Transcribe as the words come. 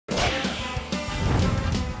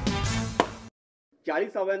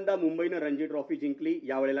40व्यांदा मुंबईनं रणजी ट्रॉफी जिंकली.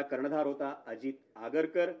 यावेळेला कर्णधार होता अजित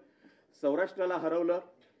आगरकर. सौराष्ट्राला हरवलं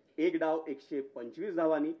 1 डाव 125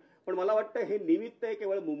 धावांनी. पण मला वाटतं हे निमित्त आहे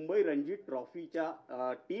केवळ मुंबई रणजी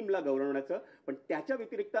ट्रॉफीच्या टीमला गौरवण्याचं. पण त्याच्या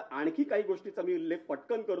व्यतिरिक्त आणखी काही गोष्टीचा मी उल्लेख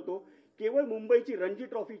पटकन करतो. केवळ मुंबईची रणजी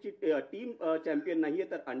ट्रॉफीची टीम चॅम्पियन नाहीये,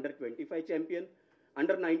 तर अंडर-25 champion,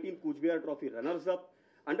 under-19 Cooch Behar trophy runners up,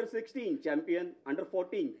 अंडर-16 champion,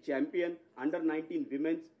 अंडर-14 champion, under-19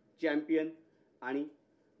 women's champion आणि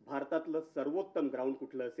भारतातलं सर्वोत्तम ग्राउंड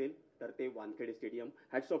कुठलं असेल तर ते Wankhede stadium.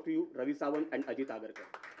 Hats off to you Ravi Sawant and Ajit Agarkar.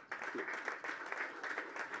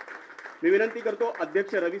 मी विनंती करतो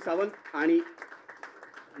अध्यक्ष रवी सावंत आणि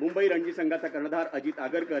मुंबई रणजी संघाचा कर्णधार अजित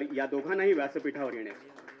आगरकर या दोघांनाही व्यासपीठावर येण्यास.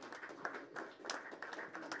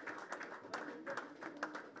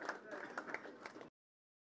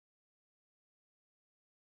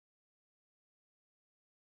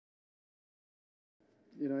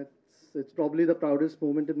 You know, it's probably the proudest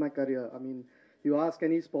moment in my career. I mean, you ask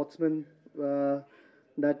any sportsman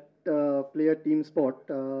that play a team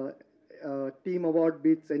sport, team award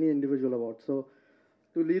beats any individual award. So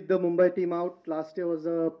to lead the Mumbai team out last year was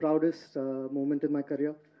the proudest moment in my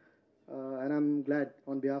career. And I'm glad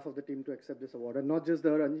on behalf of the team to accept this award. And not just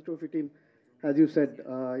the Ranji Trophy team, as you said,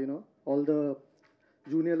 all the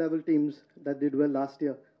junior level teams that did well last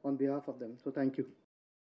year on behalf of them. So thank you.